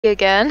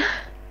again.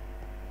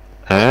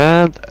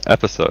 And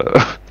episode.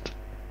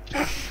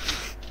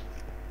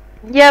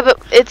 Yeah, but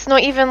it's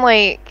not even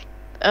like,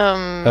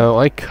 Oh,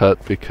 I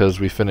cut because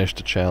we finished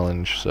a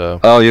challenge, so...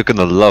 Oh, you're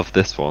gonna love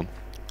this one.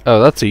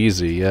 Oh, that's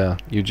easy, yeah.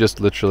 You just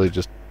literally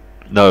just...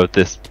 No,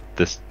 this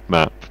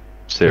map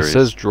series. It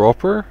says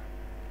dropper?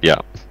 Yeah.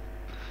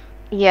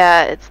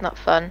 Yeah, it's not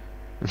fun.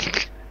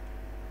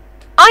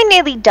 I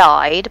nearly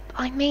died, but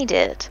I made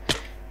it.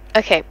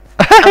 Okay.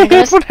 I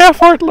have 1 half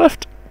heart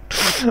left!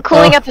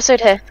 Calling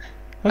episode here.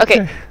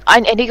 Okay. I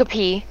need to go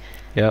pee.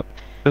 Yep.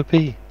 Go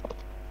pee.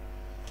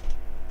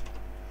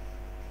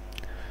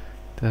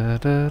 Da,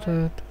 da,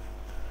 da.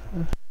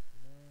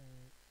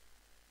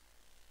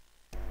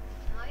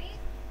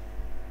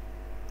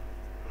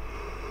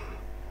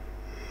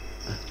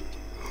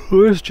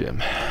 Where's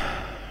Jim?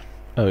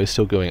 Oh, he's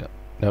still going up.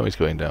 No, he's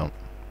going down.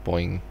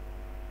 Boing.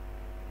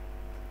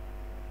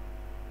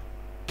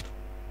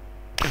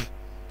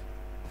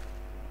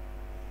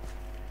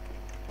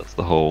 That's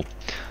the whole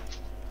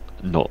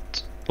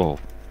not or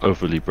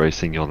overly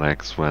bracing your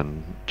legs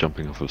when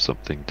jumping off of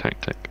something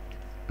tactic.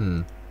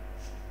 Hmm.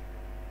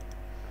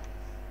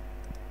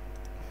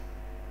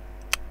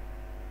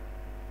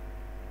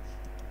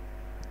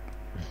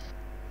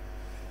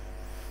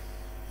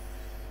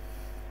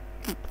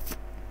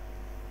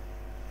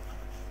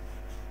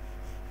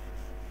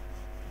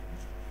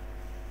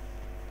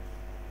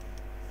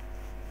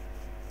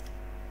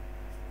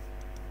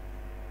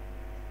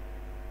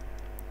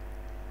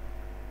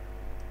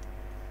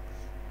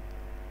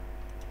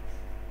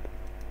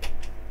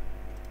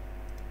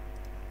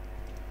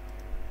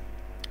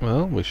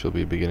 Well, we shall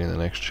be beginning the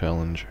next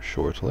challenge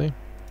shortly.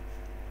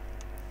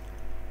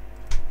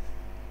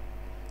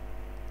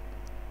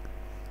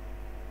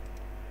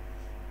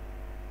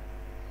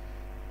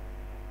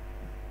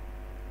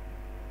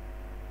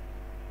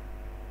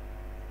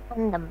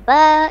 And I'm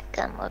back,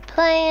 and we're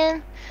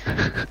playing.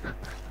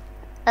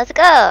 Let's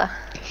go.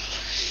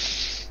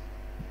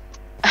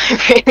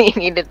 I really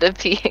needed to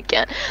pee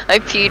again. I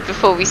peed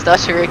before we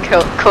started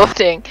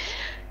recording.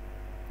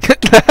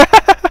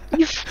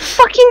 You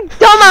fucking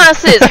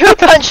dumbasses! Who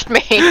punched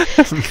me?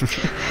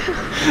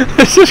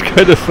 It's just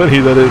kind of funny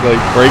that it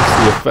like breaks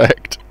the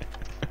effect.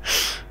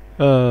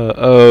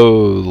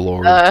 Oh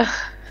lord.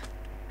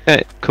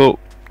 Okay, cool.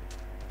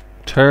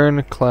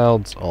 Turn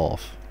clouds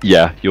off.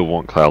 Yeah, you'll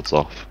want clouds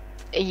off.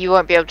 You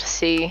won't be able to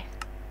see.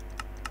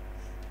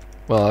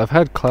 Well, I've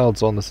had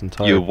clouds on this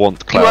entire... You want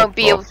You clouds won't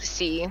be off. able to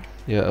see.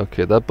 Yeah,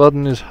 okay, that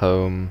button is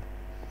home.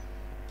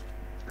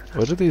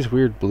 What are these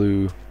weird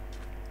blue...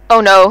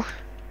 Oh no.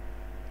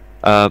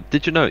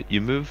 Did you know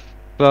you move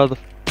further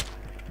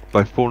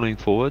by falling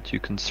forward? You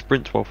can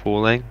sprint while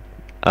falling.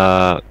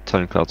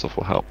 Turning clouds off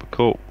will help.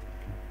 Cool.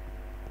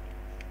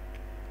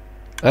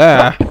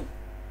 Ah!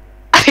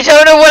 I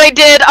don't know what I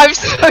did. I'm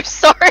so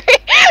sorry.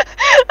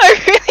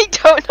 I really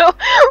don't know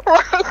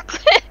what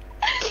I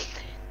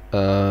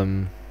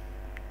did.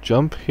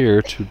 Jump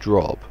here to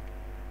drop.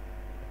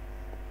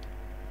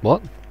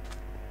 What?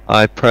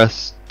 I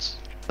pressed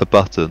a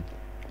button.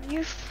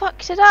 You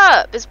fucked it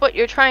up, is what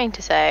you're trying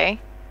to say.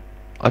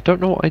 I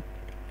don't know what I...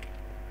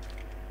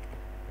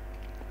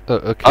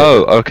 Okay.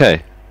 Oh,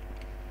 okay.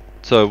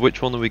 So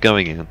which one are we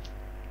going in?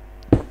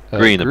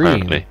 Green,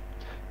 apparently.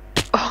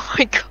 Oh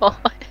my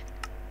god.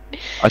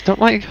 I don't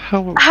like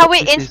how... How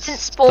did it you instant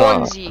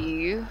spawns start?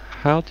 you.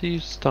 How do you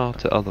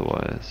start it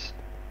otherwise?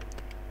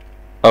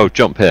 Oh,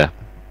 jump here.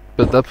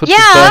 But that puts Yeah.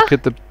 us back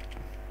at the...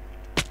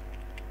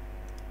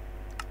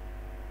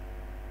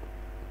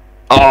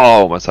 Oh,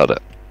 almost had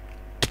it.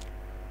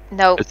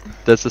 No,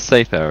 There's a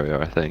safe area,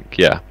 I think.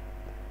 Yeah.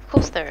 of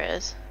course there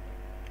is.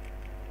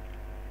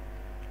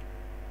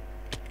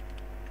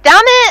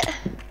 Damn it!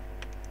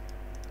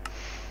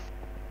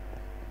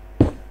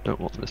 Don't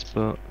want this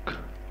book.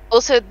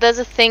 Also, there's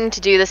a thing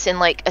to do this in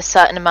like a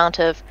certain amount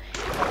of...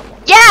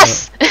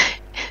 Yes!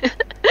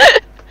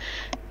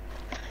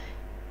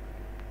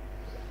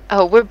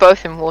 Oh, we're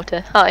both in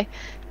water. Hi.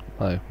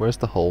 Hi, where's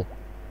the hole?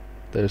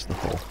 There's the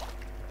hole.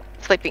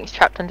 It's like being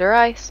trapped under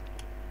ice.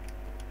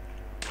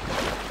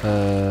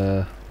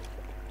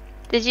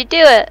 Did you do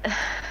it?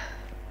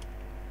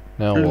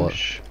 Now what?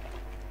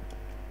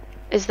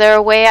 Is there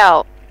a way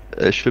out?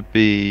 It should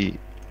be...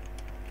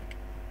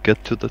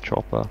 Get to the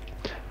chopper.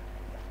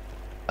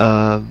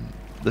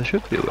 There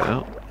should be a way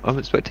out. I'm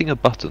expecting a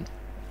button.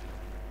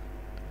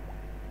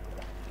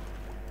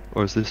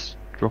 Or is this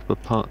dropper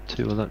part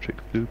 2 electric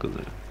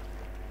boogaloo?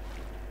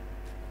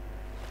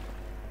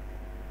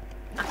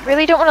 I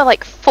really don't want to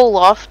like fall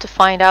off to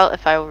find out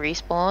if I will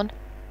respawn.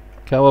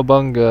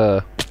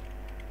 Cowabunga!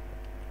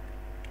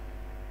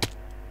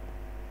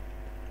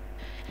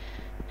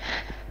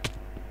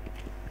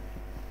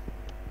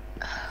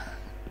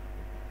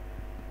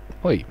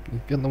 Wait,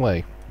 get in the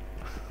way.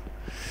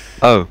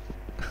 Oh.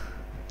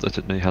 I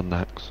didn't know you had an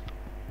axe.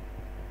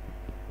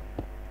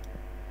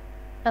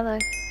 Hello.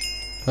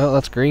 Well,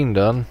 that's green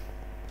done.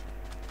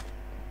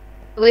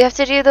 We have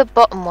to do the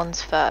bottom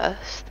ones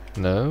first.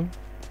 No,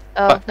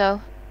 Oh,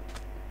 no.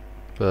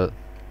 but...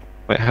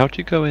 Wait, how do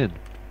you go in?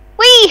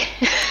 Whee!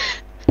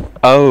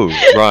 Oh,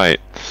 right.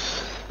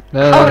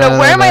 Oh no,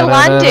 where am I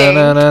landing?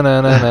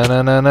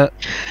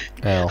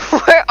 Ow.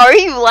 Where are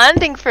you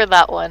landing for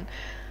that one?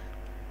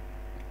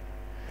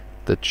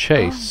 The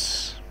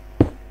chase.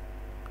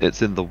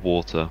 It's in the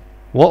water.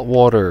 What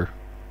water?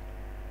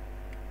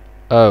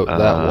 Oh, that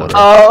water.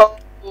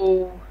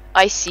 Oh,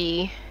 I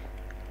see.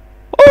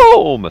 Oh,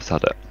 almost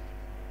had it.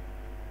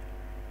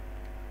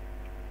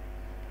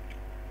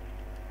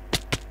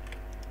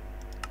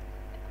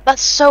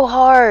 That's so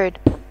hard.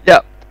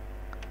 Yep.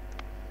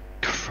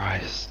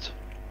 Christ.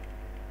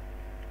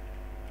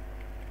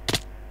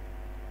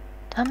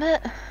 Damn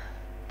it.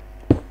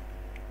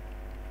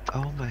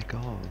 Oh my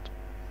god.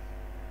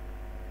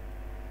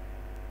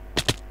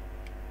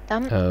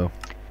 Damn it. Oh.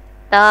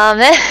 Damn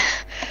it.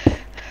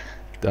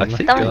 I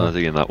think Damn it. you're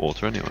landing in that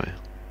water anyway.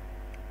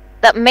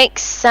 That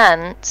makes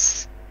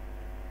sense.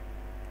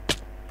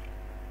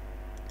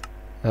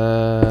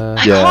 I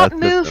Yeah, can't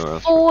there's move nowhere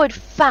else. forward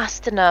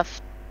fast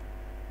enough.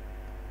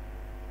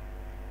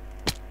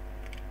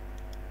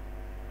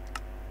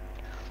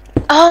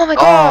 Oh my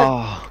god.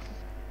 Oh,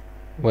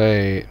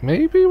 Wait,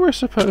 maybe we're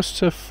supposed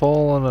to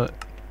fall on a...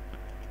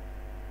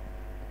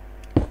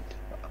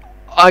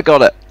 I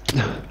got it.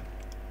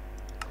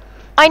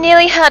 I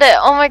nearly had it.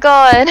 Oh my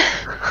god.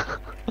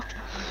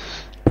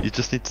 You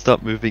just need to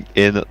start moving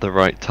in at the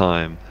right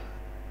time.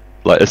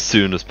 Like, as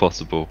soon as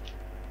possible.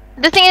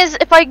 The thing is,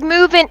 if I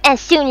move in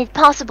as soon as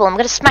possible, I'm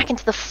gonna smack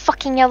into the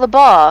fucking yellow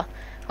bar.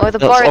 Or the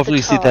That's bar at the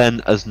obviously top.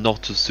 then as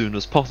not as soon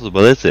as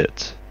possible, is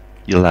it?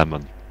 You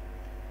lemon.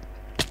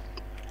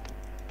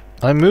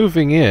 I'm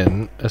moving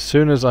in as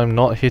soon as I'm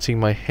not hitting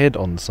my head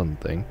on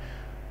something.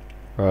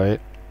 Right?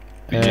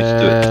 You need to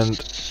do it And...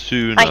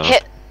 sooner, I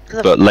hit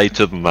the... but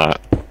later than that.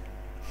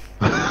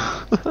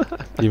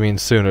 You mean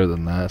sooner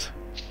than that?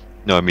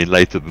 No, I mean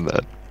later than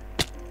that.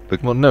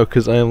 Well, no,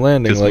 because I am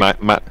landing Because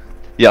like... Mac,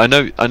 yeah, I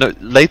know,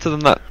 later than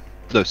that,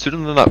 no,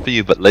 sooner than that for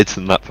you, but later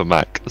than that for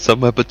Mac.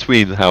 Somewhere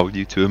between how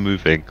you two are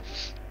moving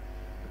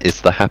is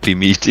the happy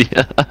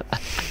medium.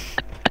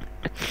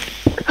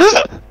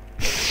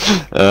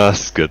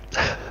 That's good.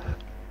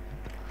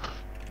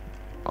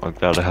 I'm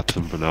glad I have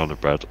some banana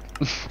bread.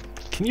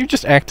 Can you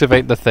just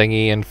activate the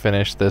thingy and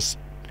finish this?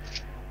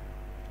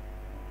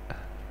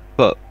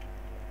 But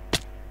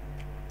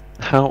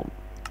how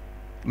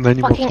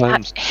many more fucking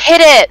times?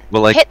 hit it!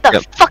 Well, like, hit the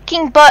yep.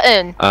 fucking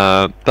button!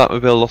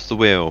 Batmobile lost the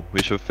wheel.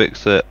 We should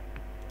fix it.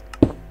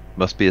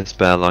 Must be a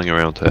spare lying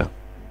around here.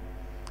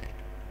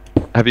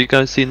 Have you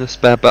guys seen the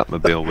spare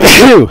Batmobile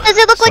wheel? Does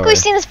it look like we've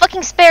seen this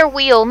fucking spare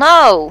wheel?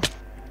 No!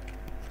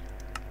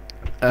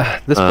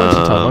 This point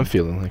in time, I'm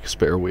feeling like a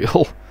spare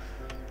wheel.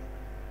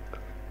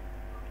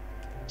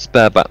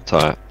 Spare bat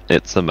tire.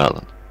 It's a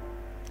melon.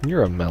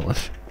 You're a melon.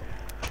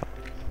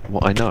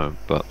 Well, I know,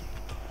 but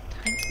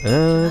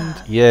And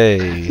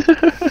yay.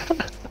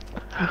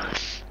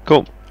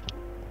 cool.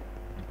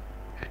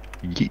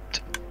 Yeet.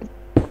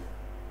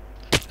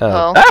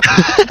 Oh.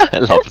 I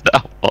love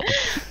that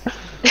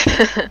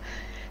one.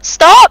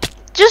 Stop!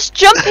 Just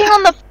jumping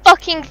on the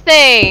fucking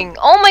thing!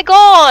 Oh my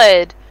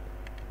god!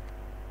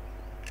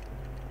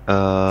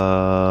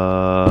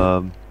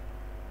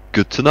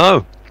 Good to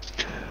know.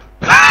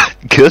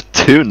 Good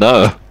to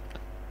know.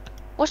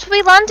 What are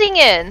we landing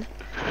in?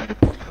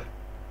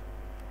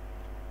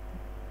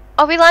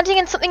 Are we landing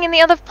in something in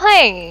the other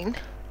plane?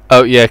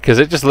 Oh yeah, because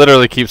it just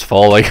literally keeps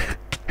falling.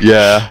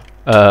 Yeah.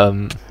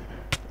 Oh,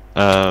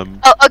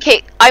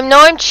 okay. I know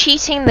I'm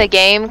cheating the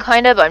game,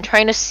 kind of, but I'm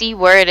trying to see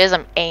where it is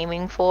I'm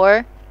aiming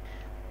for.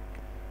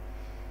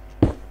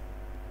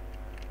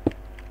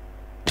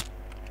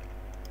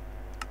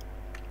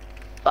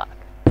 Fuck.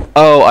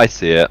 Oh, I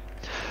see it.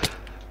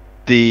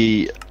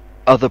 The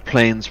other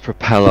plane's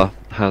propeller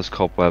has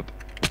cobweb.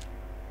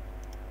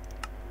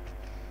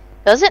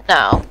 Does it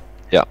now?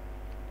 Yeah.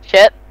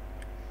 Shit.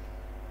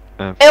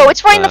 I Ew, think,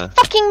 it's right in the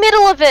fucking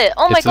middle of it!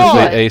 Oh my It's literally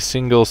god! a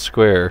single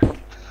square.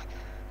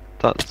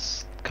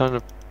 That's kind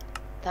of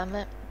Damn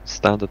it.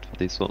 standard for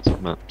these sorts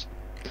of maps.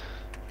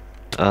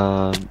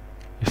 You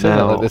said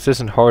that like this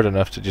isn't hard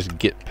enough to just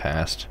get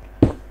past.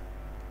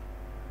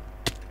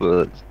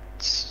 But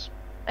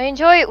I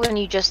enjoy it when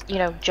you just, you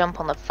know, jump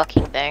on the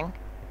fucking thing.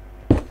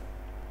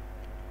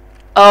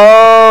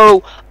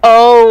 Oh!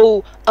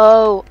 Oh!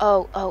 Oh!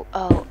 Oh! Oh!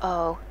 Oh!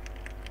 Oh!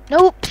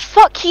 No!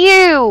 Fuck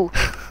you!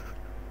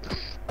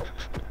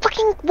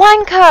 Fucking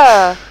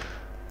wanker!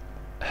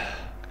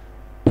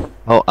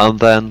 oh, and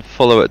then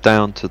follow it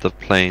down to the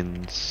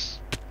plane's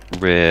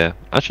rear.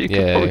 Actually, you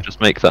could Yeah. probably just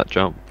make that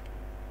jump.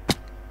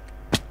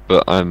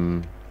 But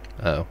I'm.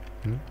 Oh.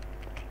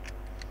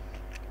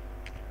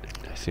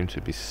 I seem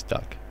to be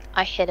stuck.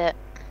 I hit it.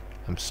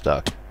 I'm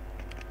stuck.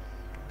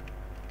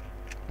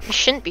 You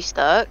shouldn't be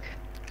stuck.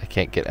 I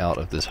can't get out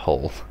of this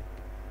hole.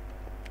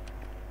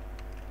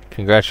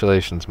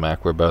 Congratulations,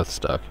 Mac. We're both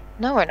stuck.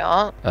 No, we're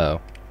not.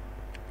 Oh.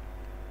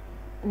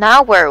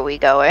 Now where are we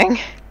going?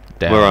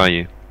 Down. Where are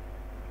you?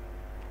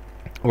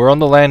 We're on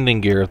the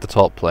landing gear of the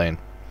top plane.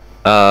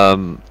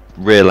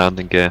 Rear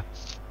landing gear.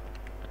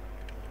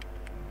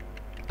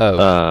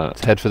 Oh.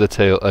 Let's head for the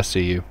tail. I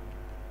see you.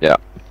 Yeah.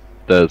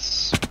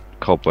 There's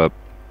cobweb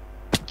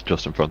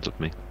just in front of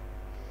me.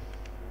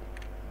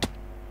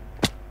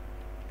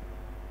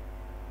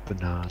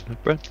 Banana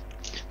bread,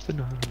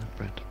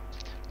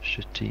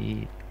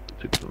 shitty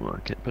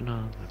supermarket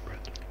banana bread.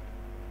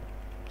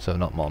 So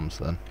not mom's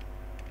then.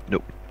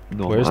 Nope.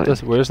 Not Where's mine.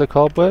 this? Where's the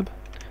cobweb?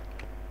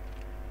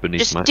 Beneath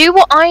Just my... do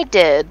what I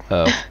did.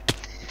 Oh.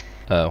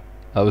 Oh.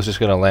 I was just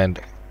gonna land.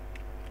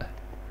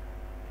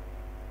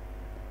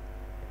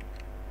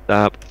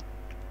 Stab.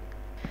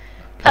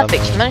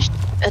 Perfect. Come on. Managed.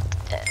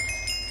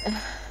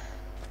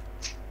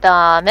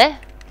 다음에.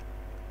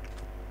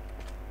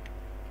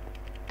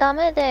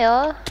 다음에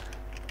돼요.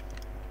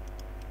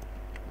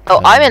 Oh,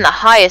 I'm in the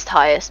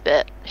highest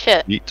bit.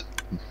 Shit. Yeet.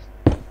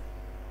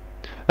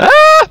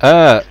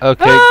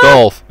 Okay,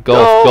 golf.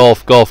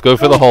 Go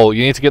for the hole.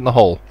 You need to get in the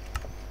hole.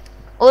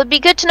 Well, it'd be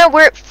good to know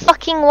where it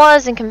fucking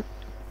was and can.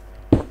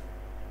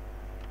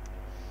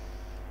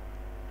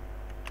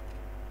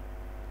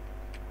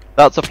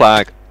 That's a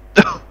flag.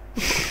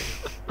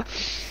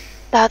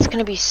 That's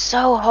gonna be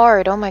so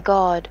hard. Oh my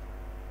god.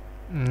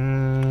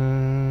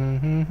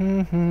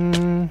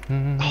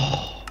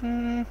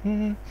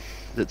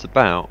 It's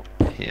about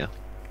here.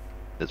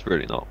 It's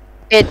really not.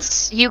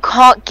 It's you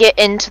can't get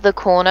into the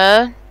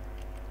corner.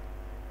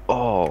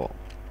 Oh.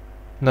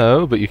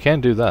 No, but you can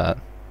do that.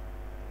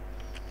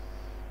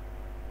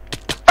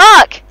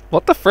 Fuck!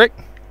 What the frick?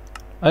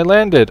 I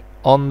landed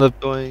on the.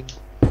 Doing.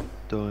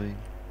 Doing.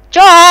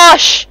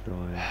 Josh!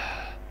 Doing.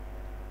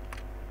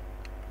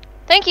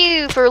 Thank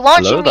you for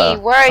launching me there.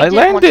 where I didn't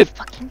landed want to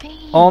fucking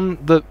be. On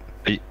the.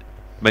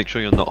 Make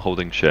sure you're not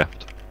holding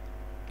shift.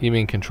 You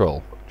mean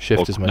control?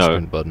 Shift is my no.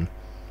 sprint button.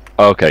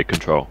 Okay,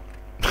 control.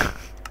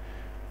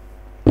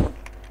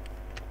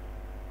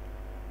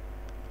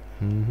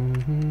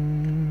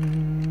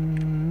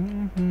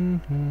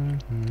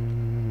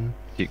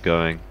 Keep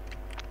going.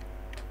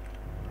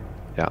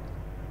 Yeah.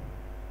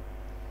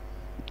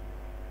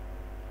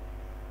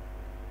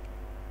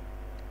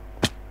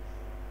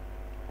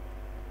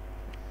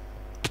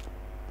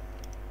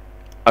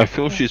 I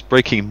feel she's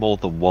breaking more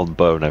than one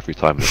bone every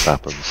time this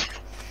happens.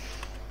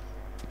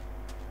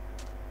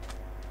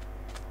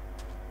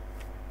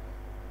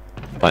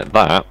 Like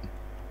that.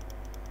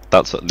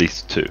 That's at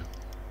least 2.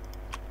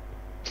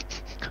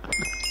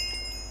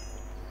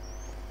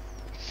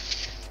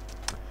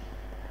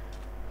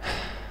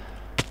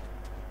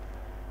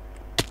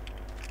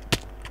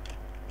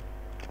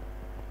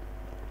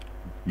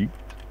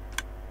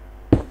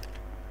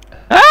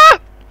 Ah!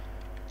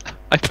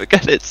 I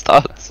forget it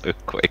starts so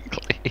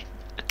quickly.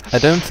 I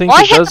don't think Well,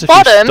 I it hit does the if you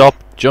bottom. stop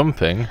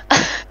jumping.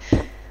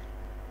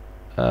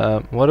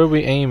 What are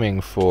we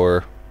aiming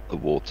for? The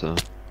water.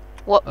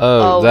 What?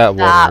 Oh, that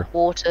water.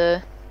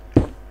 water.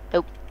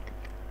 Nope.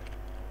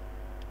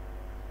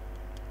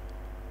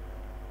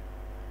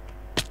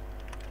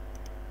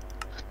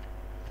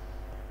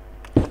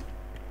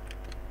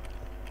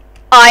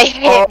 I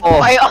hit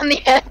right on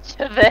the edge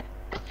of it.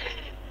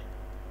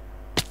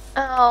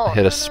 Oh. I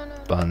hit a no.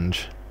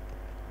 sponge.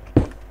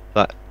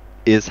 That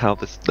is how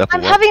this level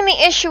I'm works. having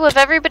the issue of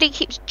everybody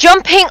keeps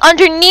jumping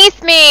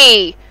underneath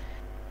me.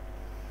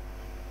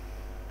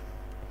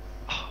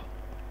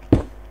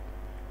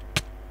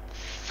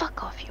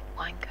 Fuck off, you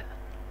wanker.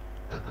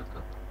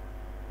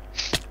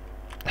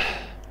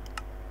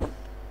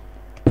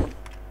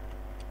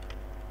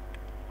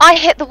 I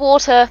hit the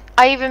water.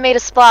 I even made a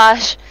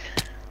splash.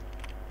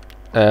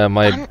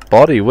 My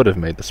body would have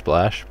made the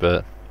splash,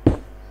 but...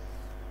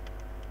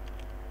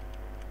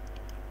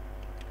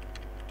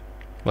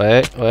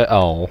 Wait,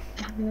 oh.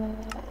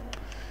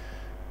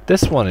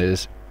 This one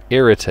is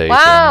irritating.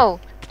 Wow!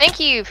 Thank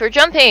you for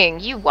jumping,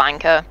 you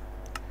wanker.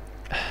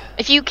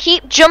 If you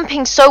keep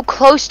jumping so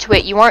close to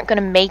it, you aren't gonna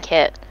make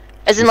it.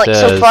 As in, She like,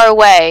 so says- far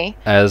away.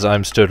 As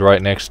I'm stood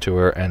right next to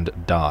her and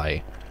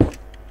die.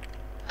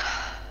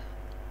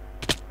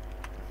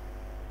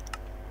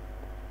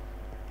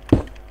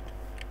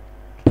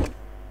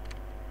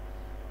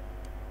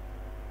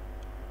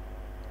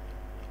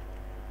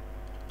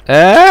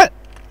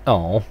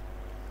 Oh.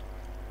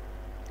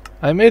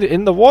 I made it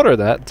in the water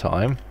that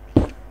time.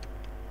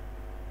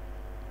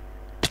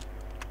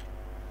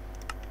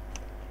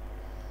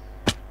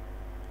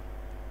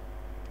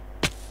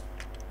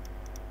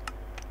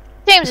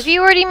 James, have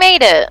you already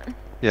made it?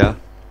 Yeah.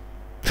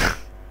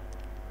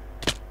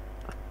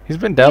 He's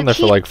been down there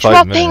for like 5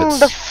 dropping minutes.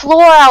 the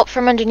floor out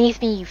from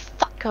underneath me, you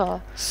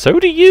fucker. So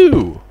do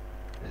you!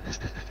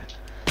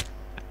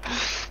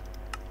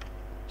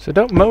 So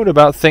don't moan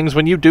about things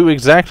when you do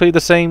exactly the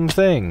same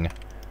thing.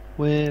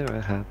 We're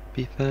a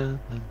happy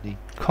family.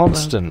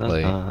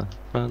 Constantly. La,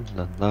 la,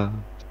 la, la.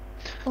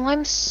 Well,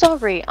 I'm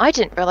sorry. I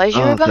didn't realize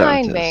you Oh, were there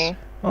behind it me. is.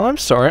 Oh, I'm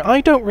sorry,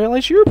 I don't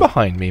realize you're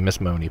behind me, Miss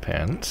Moany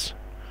Pants.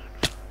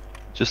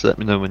 Just let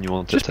me know when you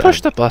want Just it to push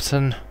end. the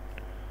button.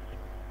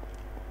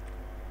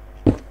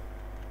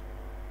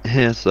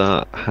 Here's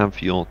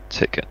have your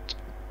ticket.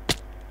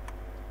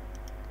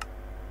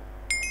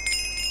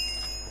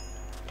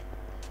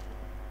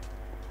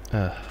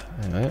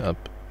 Anyway,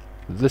 up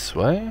this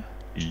way.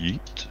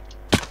 Yeet.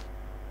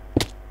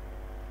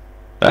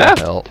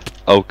 the hell?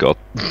 Oh god.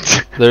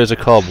 There's a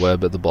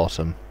cobweb at the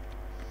bottom.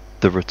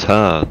 The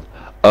return.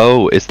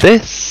 Oh, is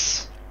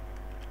this?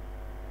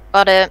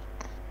 Got it.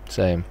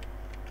 Same.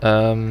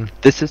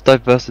 This is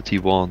diversity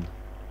 1.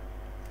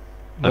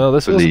 Well,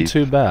 this wasn't believe.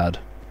 too bad.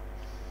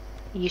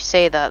 You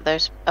say that.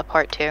 There's a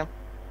part 2.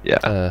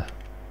 Yeah.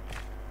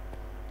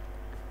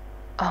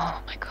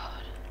 Oh my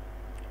god.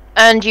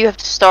 And you have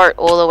to start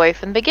all the way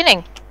from the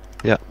beginning.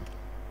 Yeah.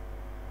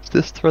 Is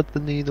this thread the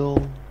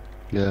needle?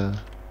 Yeah.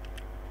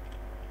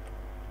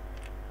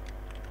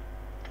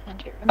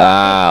 And you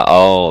Ah,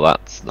 oh,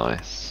 that's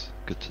nice.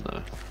 Good to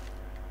know.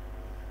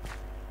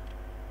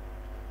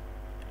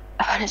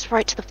 Oh, and it's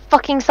right to the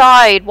fucking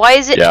side. Why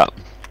is it? Yeah.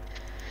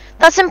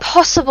 That's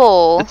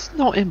impossible. It's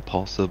not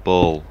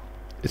impossible.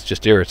 It's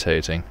just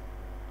irritating.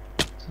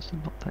 It's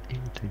not that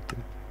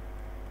irritating.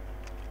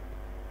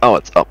 Oh,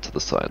 it's up to the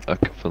side.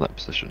 Okay, for that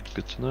position.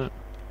 Good to know.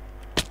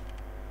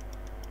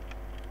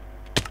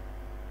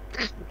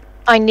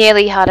 I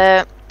nearly had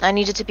it. I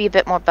needed to be a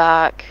bit more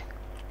back.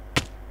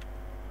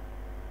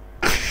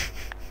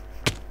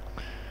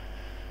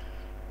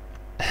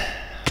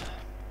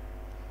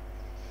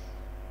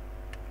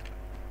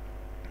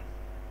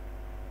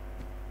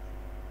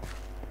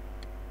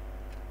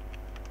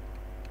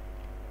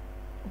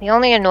 The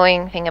only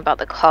annoying thing about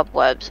the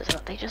cobwebs is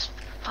that they just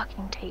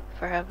fucking take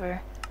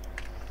forever.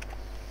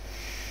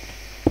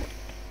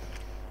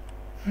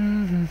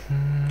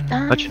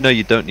 Actually, no,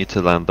 you don't need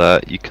to land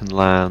there. You can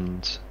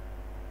land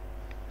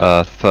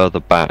further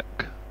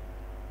back.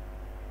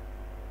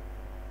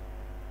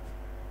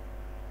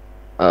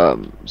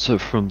 So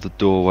from the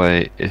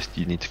doorway, if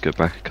you need to go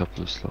back a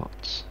couple of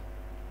slots.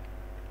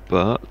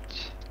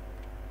 But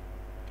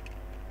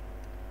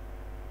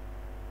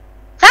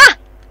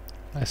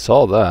I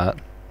saw that.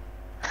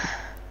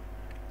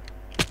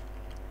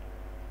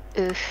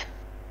 Oof.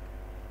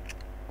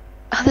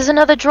 Oh, there's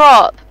another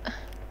drop.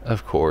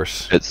 Of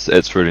course.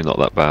 it's really not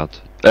that bad.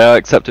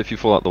 Except if you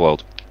fall out the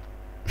world.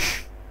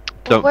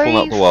 Don't Where fall are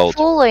out you the world.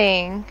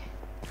 falling?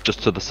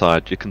 Just to the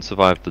side. You can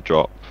survive the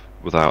drop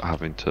without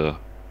having to.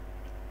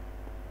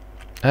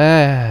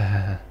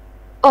 Ah.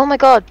 Oh my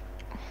god.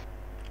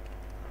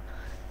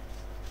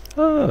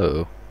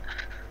 Oh.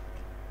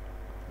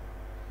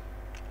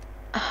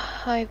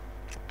 High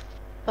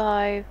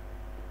 5.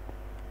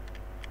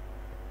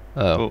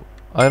 Oh.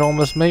 I'd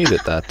almost made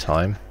it that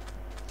time.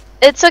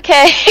 It's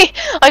okay.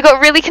 I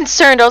got really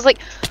concerned. I was like,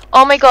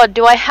 oh my god,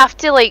 do I have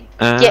to like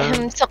get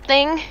him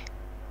something?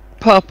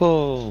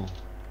 Purple.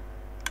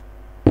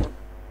 Oh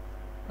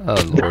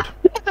lord.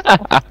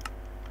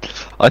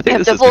 I think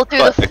have to fall through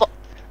the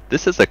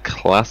this is a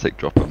classic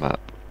dropper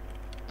map.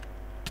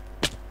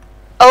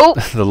 Oh!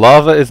 The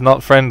lava is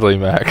not friendly,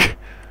 Mac.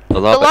 The The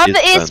lava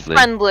is friendly.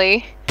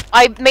 friendly.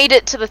 I made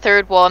it to the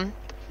 3rd one.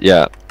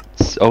 Yeah.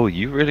 Oh,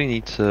 you really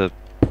need to.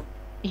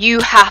 You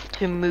have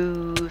to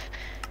move.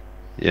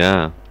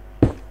 Yeah.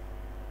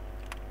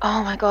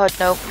 Oh my god,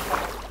 no. I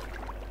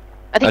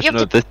think Actually, you no,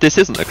 have to... this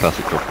isn't a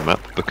classic dropper map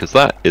because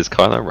that is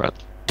Kylo Ren.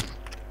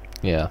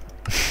 Yeah.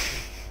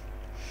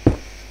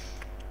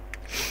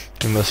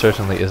 It most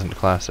certainly isn't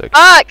classic.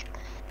 Fuck!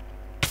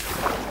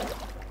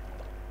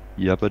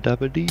 Yabba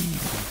dabba dee.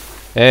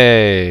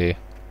 Hey.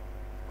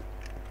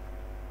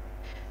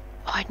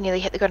 Oh, I nearly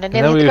hit the ground. I And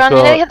nearly hit then the ground.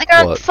 I nearly hit the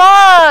ground. what?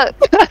 Fuck!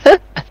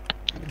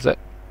 Is that?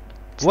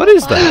 What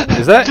is that?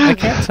 Is that? I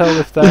can't tell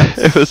if that's.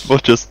 It was more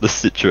just the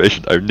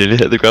situation. I nearly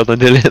hit the ground. I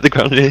nearly hit the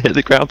ground. I nearly hit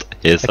the ground.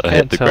 Yes, I hit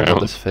can't the tell what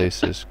ground. this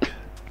face is.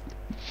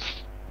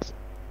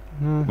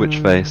 Which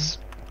face?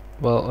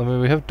 Well, I mean,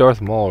 we have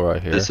Darth Maul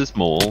right here. This is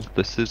Maul.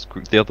 This is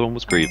the other one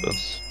was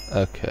Grievous.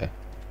 Okay.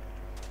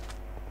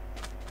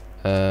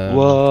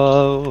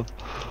 Whoa,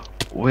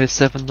 we're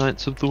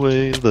 7/9 of the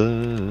way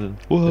there.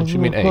 Whoa, Don't you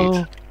mean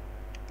 8?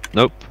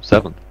 Nope,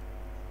 7.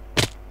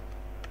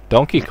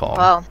 Donkey Kong.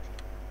 Wow.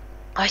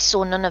 I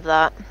saw none of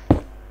that.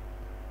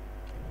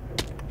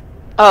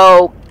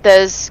 Oh,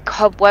 there's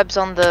cobwebs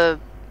on the...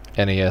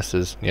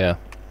 NES's, yeah.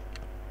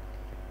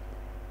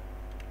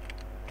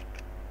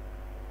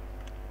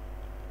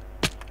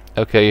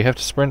 Okay, you have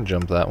to sprint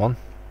jump that one.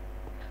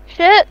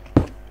 Shit!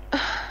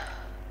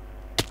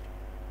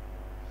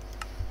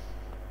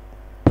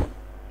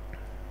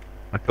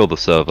 I feel the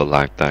server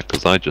lagged that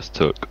because I just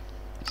took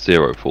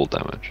 0 fall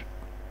damage.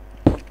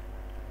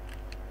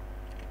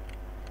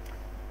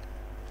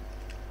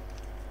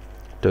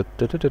 And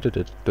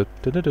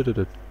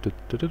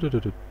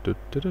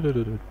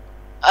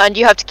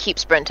you have to keep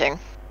sprinting.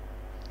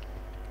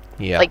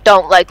 Yeah. Like,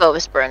 don't let go of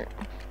a sprint.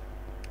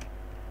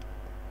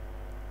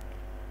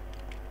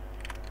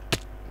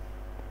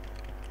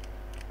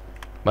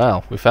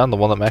 Wow, we found the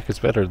one that Mac is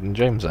better than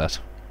James at.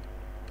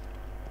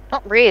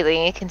 Not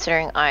really,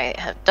 considering I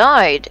have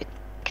died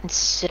a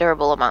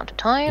considerable amount of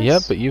times. Yeah,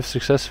 but you've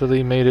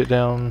successfully made it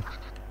down.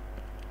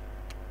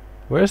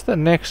 Where's the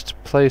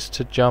next place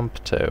to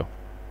jump to?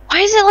 Why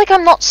is it like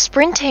I'm not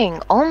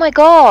sprinting? Oh my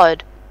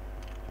god.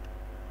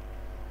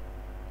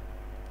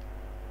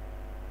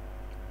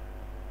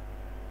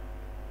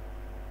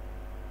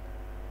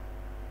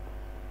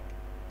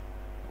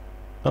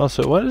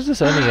 Also, why does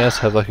this NES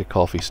have like a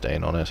coffee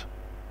stain on it?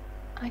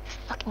 I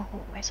fucking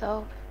hate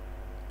myself.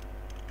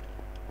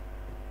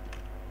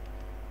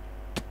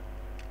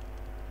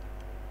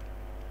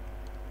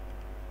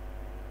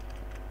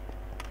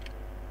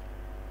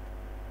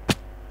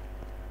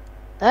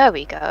 There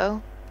we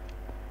go.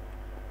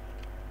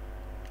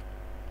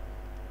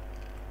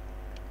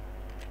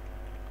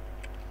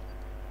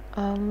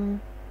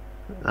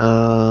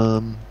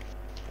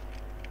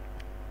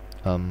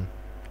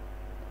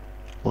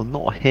 Well,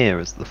 not here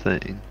is the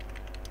thing.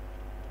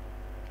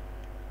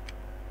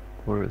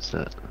 Where is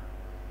it?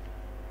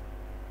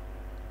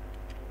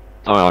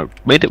 Oh, I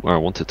made it where I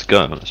wanted to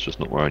go, it's just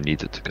not where I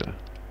needed to go.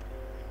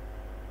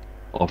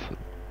 Off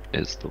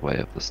is the way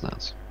of the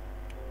SNES.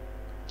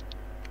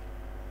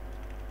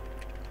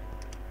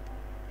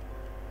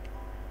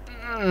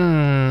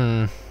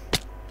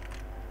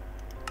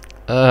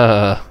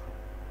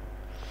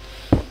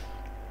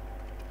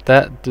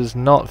 That does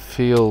not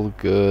feel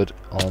good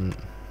on...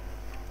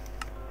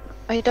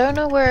 I don't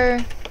know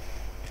where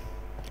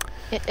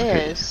it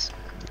is.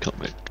 Can't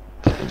make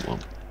that one.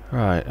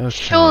 Right, okay.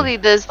 Surely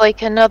there's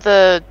like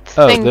another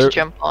thing to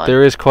jump on.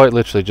 There is quite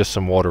literally just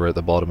some water at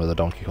the bottom of the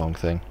Donkey Kong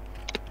thing.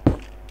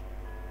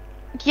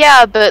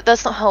 Yeah, but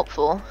that's not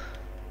helpful.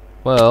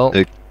 Well...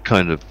 It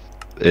kind of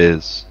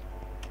is.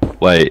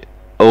 Wait.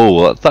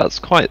 Oh, that's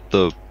quite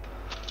the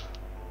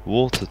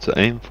water to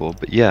aim for,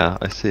 but yeah,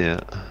 I see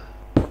it.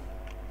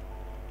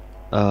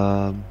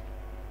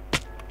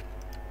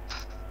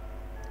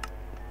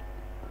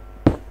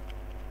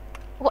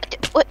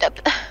 What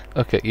the...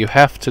 Okay, you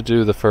have to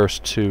do the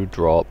first 2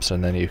 drops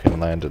and then you can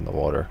land in the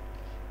water.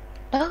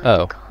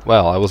 Oh,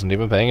 well, I wasn't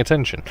even paying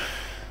attention.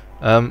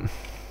 I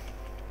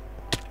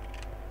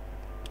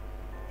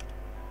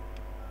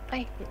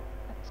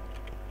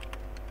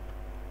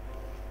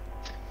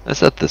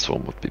said this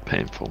one would be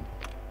painful.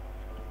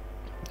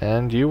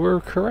 And you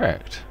were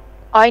correct.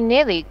 I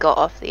nearly got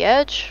off the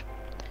edge.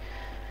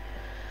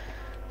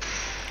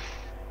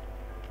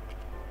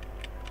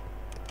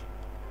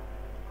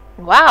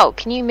 Wow,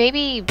 can you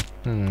maybe...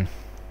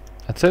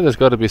 I'd say there's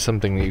got to be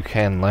something that you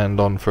can land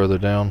on further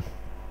down.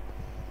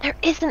 There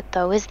isn't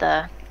though, is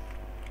there?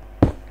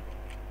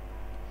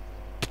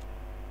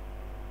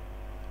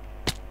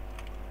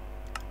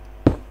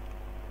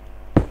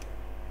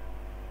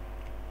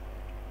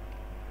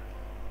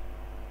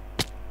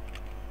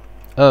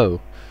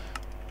 Oh.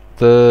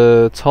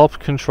 The top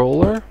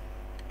controller?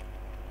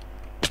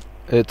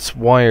 Its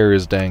wire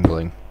is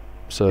dangling.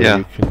 So Yeah.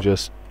 you can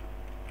just...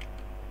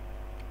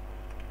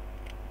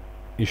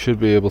 You should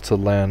be able to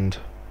land...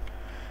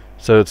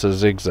 So it's a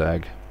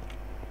zigzag.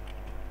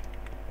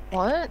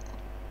 What?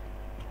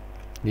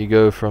 You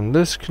go from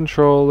this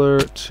controller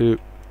to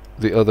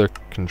the other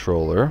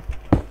controller.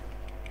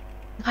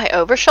 I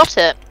overshot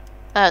it.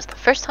 That's the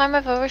first time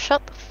I've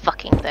overshot the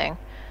fucking thing.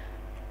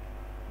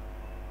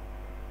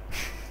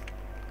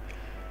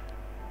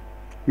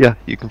 Yeah,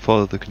 you can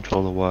follow the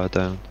controller wire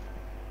down.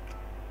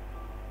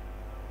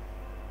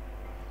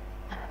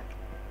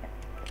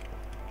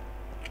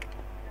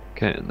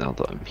 Okay, now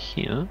that I'm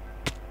here,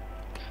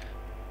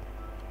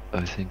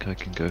 I think I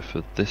can go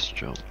for this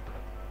jump.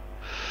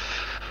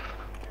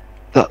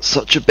 That's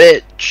such a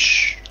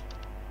bitch!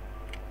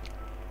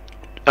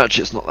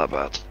 Actually, it's not that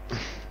bad.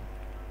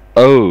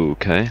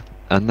 Okay,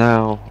 and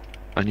now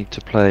I need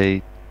to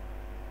play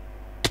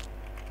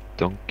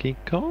Donkey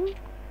Kong?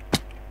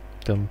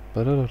 Dum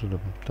ba da da dum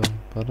dum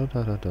ba da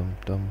da dum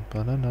dum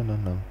ba da na na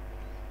dum.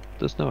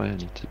 There's no way I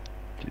need to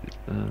do.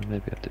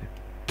 Maybe I do.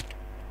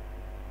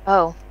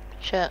 Oh,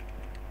 shit.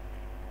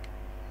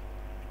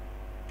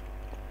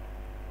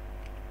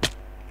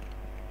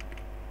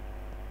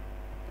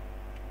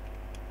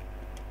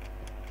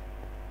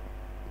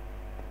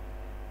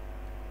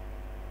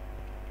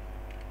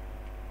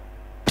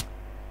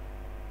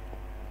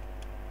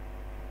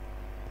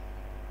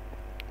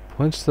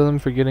 Points to them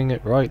for getting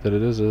it right that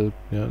it is a,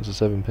 it's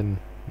a 7-pin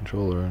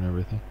controller and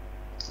everything.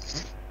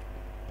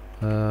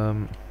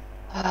 Why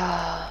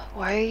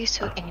are you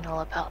so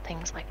anal about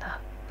things like that?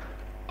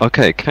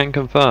 Okay, can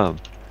confirm.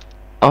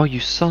 Oh, you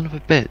son of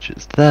a bitch,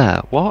 it's there.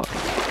 What?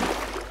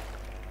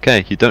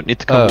 Okay, you don't need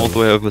to come all the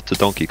way over to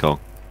Donkey Kong.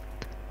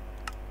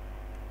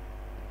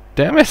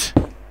 Damn it!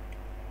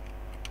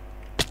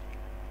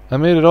 I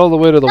made it all the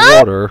way to the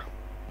water.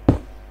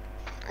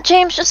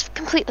 James, just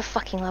complete the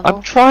fucking level.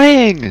 I'm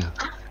trying!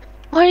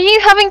 What are you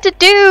having to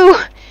do?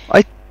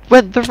 I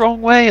went the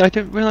wrong way. I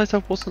didn't realise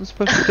I wasn't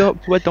supposed to go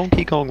up to where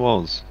Donkey Kong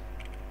was.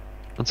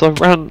 And so I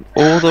ran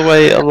all the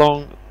way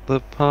along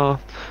the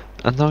path.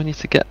 And now I need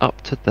to get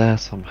up to there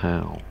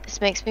somehow. This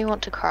makes me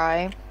want to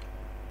cry.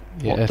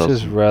 Yeah, it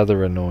is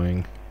rather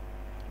annoying.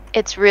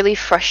 It's really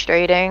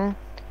frustrating.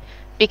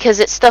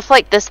 Because it's stuff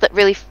like this that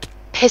really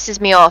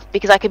pisses me off.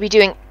 Because I could be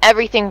doing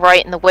everything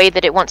right in the way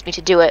that it wants me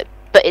to do it.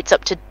 But it's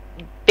up to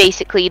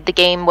basically the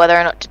game whether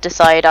or not to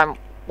decide I'm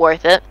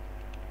worth it.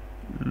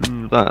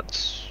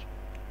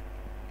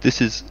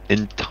 This is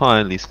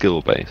entirely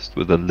skill based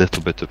with a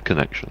little bit of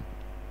connection.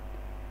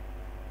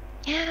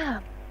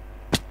 Yeah.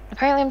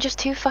 Apparently I'm just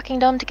too fucking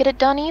dumb to get it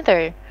done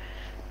either.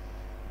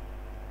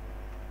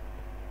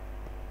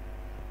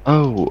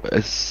 Oh,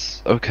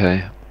 it's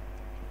okay.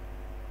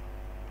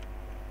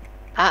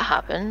 That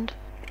happened.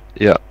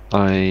 Yeah,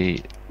 I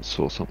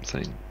saw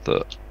something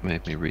that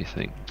made me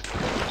rethink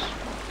things.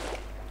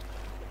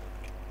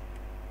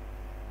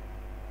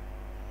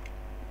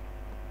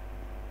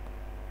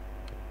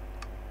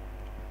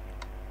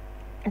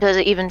 Does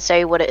it even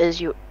say what it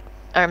is you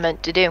are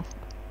meant to do?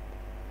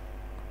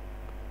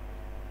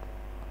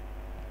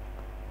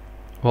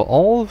 Well,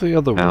 all of the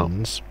other Ow.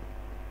 ones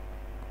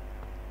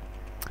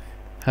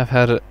have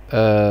had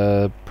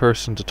a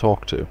person to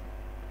talk to.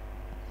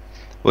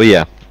 Well,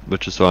 yeah,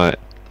 which is why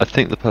I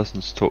think the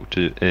person to talk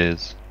to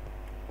is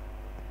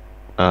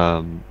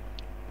not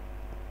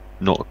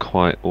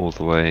quite all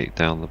the way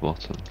down the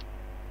bottom,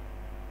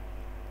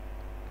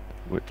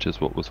 which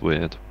is what was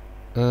weird.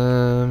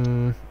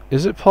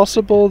 Is it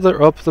possible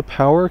they're up the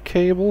power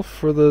cable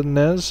for the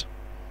NES?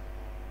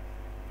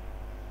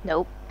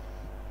 Nope.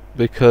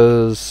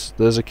 Because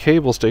there's a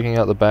cable sticking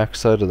out the back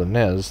side of the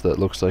NES that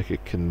looks like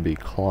it can be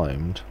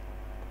climbed.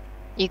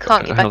 You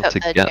can't don't get know back how up to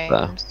there, get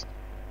there. James.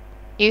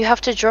 You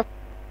have to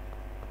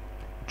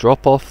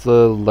Drop off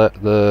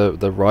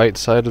the right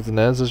side of the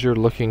NES as you're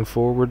looking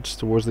forwards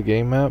towards the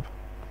game map.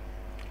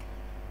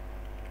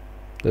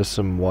 There's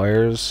some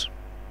wires.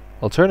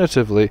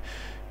 Alternatively,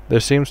 there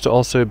seems to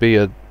also be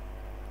a...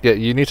 Yeah,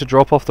 you need to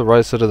drop off the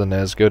right side of the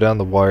NES, go down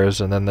the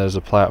wires, and then there's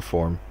a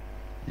platform.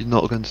 You're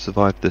not going to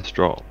survive this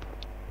drop.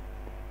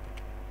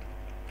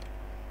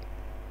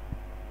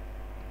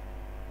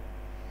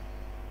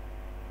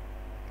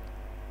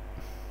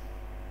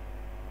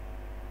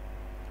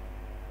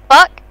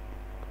 Fuck!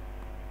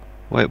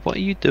 Wait, what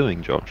are you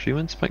doing, Josh? You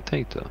in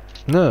spectator?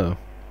 No.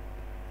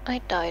 I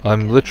died.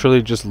 I'm again.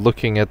 literally just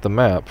looking at the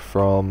map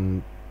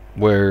from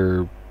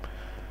where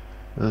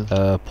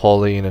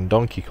Pauline and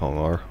Donkey Kong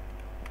are.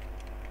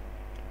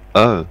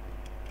 Oh.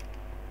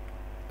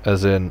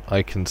 As in,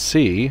 I can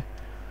see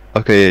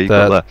Okay, yeah, you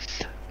got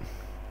that.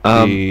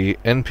 the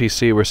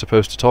NPC we're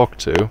supposed to talk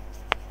to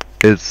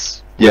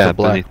Is with yeah a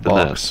black beneath the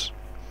box.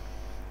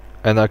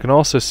 And I can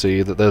also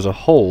see that there's a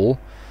hole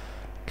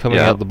coming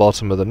Yeah. out the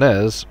bottom of the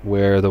NES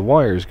where the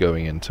wire's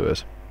going into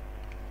it.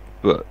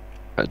 but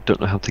I don't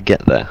know how to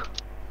get there.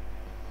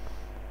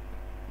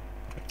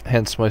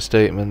 Hence my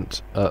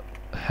statement,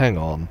 hang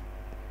on.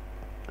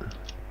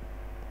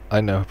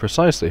 I know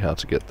precisely how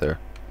to get there.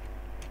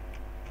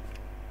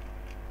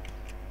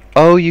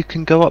 Oh, you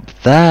can go up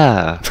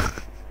there!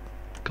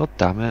 God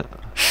damn it.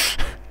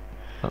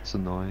 That's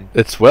annoying.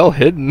 It's well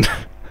hidden.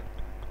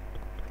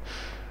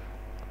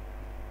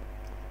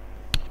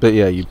 But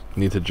yeah, you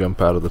need to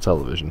jump out of the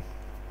television.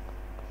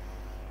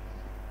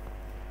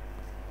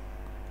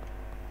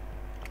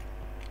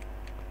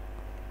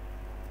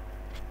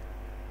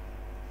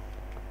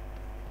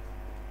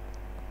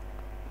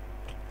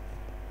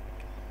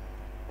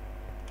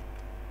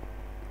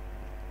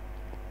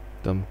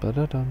 Dum ba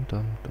da dum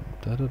dum dum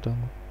da da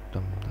dum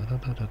dum da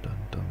da da dum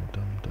dum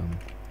dum dum.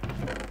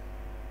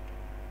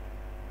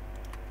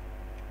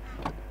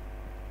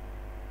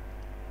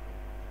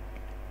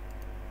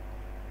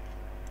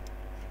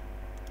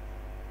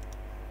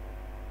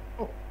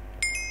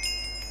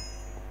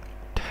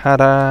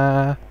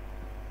 Ta-da!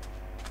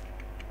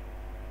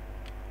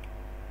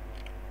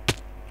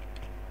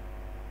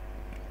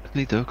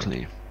 Oakley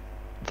Dokley.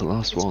 The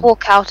last Just one.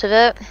 walk out of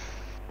it.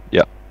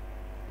 Yeah.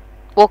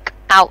 Walk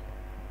out.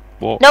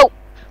 What? No!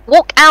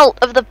 Walk out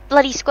of the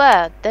bloody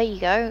square! There you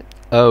go.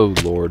 Oh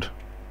lord.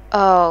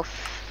 Oh,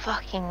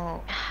 fucking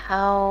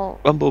hell.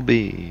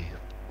 Bumblebee.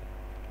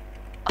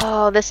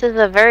 Oh, this is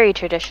a very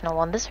traditional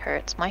one. This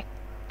hurts my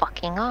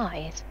fucking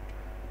eyes.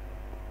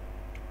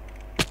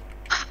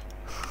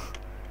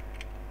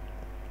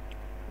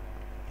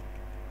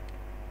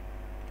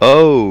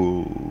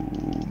 Oh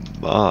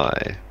my.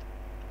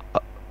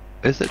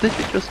 Is it? Did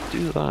you just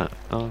do that?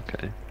 Oh,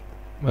 okay.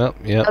 Well,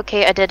 yeah.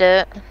 Okay, I did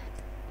it.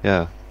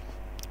 Yeah.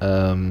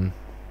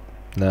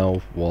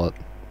 Now what?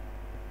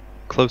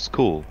 Close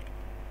call.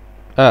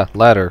 Ah,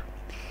 ladder.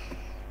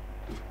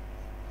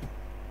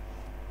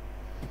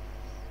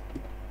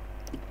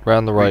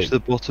 Round the right. Reach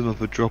the bottom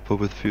of a dropper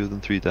with fewer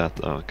than 3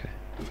 deaths. Oh, okay.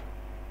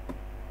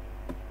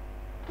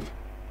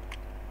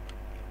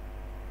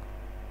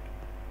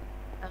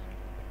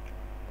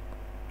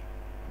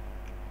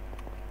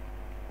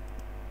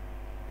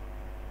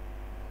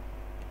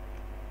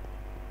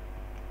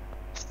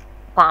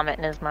 Slam it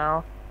in his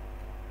mouth.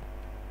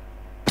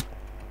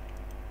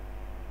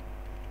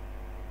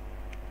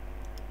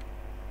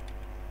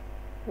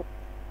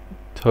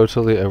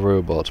 Totally a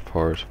robot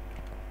part.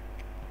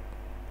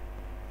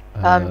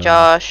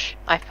 Josh,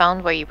 I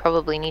found where you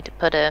probably need to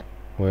put it.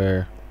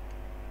 Where?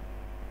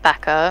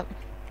 Back up.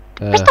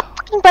 Press the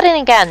fucking button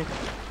again!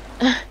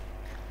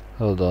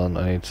 Hold on,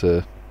 I need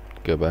to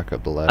go back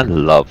up the I ladder.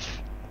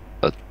 love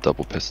a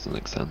double piston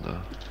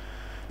extender.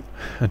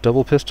 A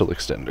double pistol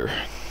extender.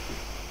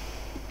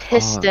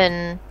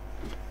 Piston.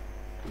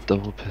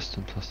 Double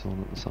piston plus the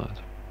one at the side.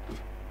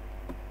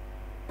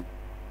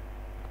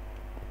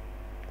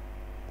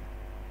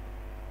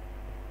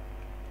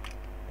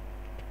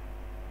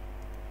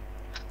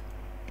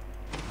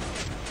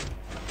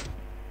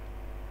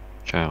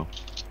 Ciao.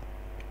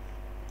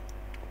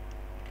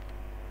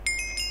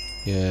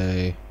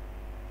 Yay.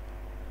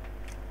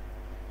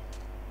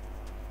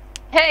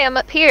 Hey, I'm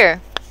up here.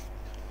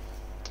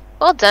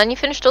 Well done, you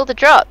finished all the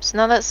drops.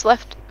 Now that's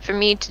left for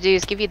me to do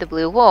is give you the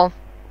blue wool.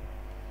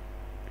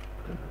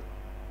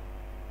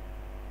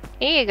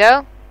 Here you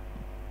go.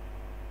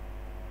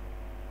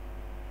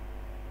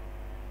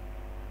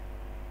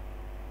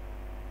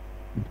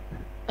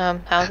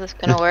 How's this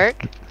gonna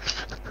work?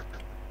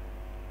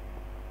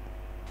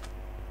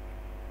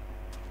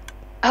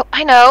 Oh,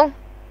 I know!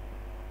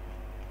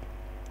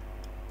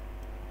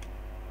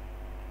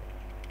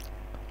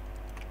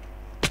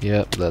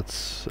 Yep,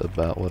 that's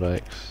about what I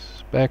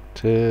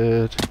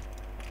expected.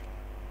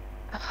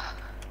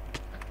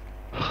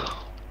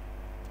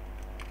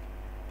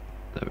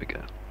 There we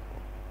go.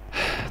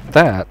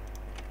 That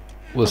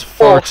was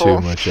far Awful.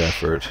 too much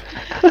effort.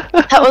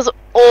 That was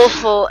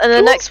awful. And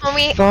the next one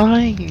we...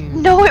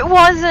 Fine. No, it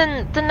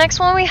wasn't! The next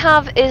one we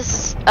have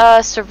is,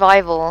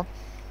 survival.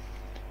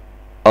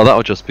 Oh,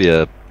 that'll just be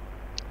a...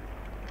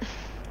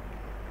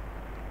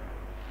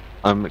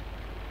 I'm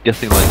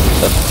guessing like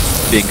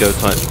a bingo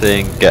type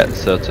thing, get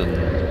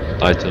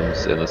certain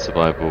items in a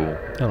survival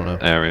I don't know.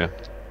 area.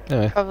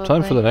 Anyway, time for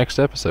Probably. the next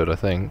episode, I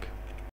think.